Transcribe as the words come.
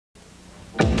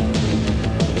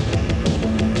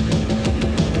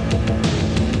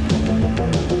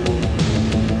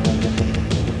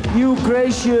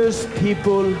gracious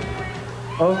people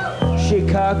of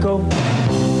Chicago.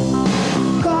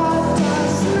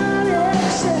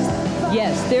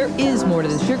 Yes, there is more to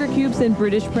the Sugarcubes than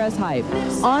British press hype.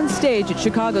 On stage at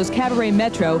Chicago's Cabaret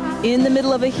Metro, in the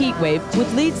middle of a heat wave,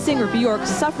 with lead singer Bjork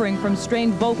suffering from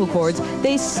strained vocal cords,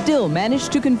 they still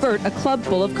managed to convert a club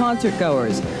full of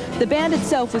concertgoers. The band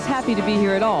itself was happy to be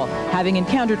here at all, having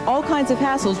encountered all kinds of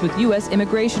hassles with U.S.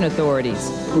 immigration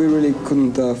authorities. We really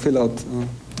couldn't fill out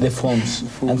the forms.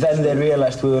 And then they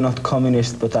realized we were not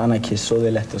communists but anarchists, so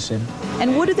they let us in.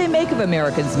 And what do they make of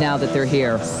Americans now that they're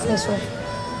here? This was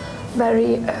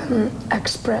very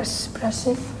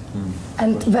expressive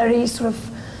and very sort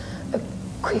of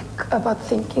quick about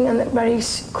thinking and very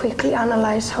quickly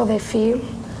analyze how they feel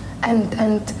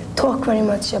and talk very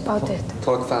much about it.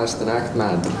 Talk fast and act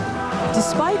mad.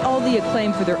 Despite all the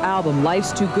acclaim for their album,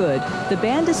 Life's Too Good, the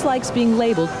band dislikes being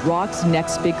labeled rock's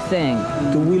next big thing.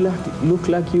 Do we look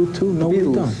like you too? No, we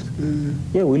don't.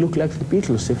 Yeah, we look like the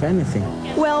Beatles, if anything.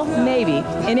 Well, maybe.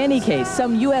 In any case,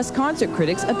 some U.S. concert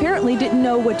critics apparently didn't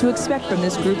know what to expect from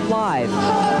this group live.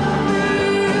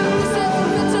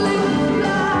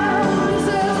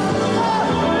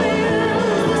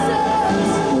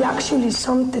 We actually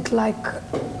sounded like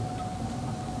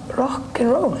rock and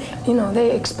roll. You know,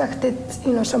 they expected,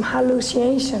 you know, some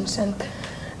hallucinations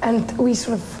and we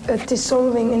sort of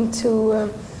dissolving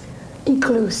into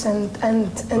igloos and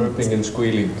burping and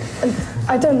squealing. And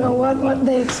I don't know what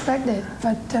they expected,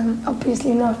 but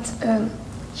obviously not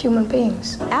human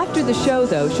beings. After the show,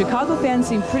 though, Chicago fans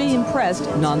seemed pretty impressed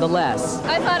nonetheless.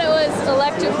 I thought it was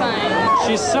electrifying.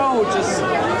 She's so just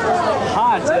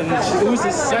hot and she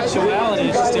oozes sexuality.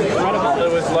 It's just incredible.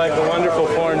 It was like a wonderful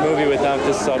foreign movie without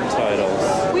the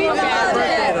subtitles. We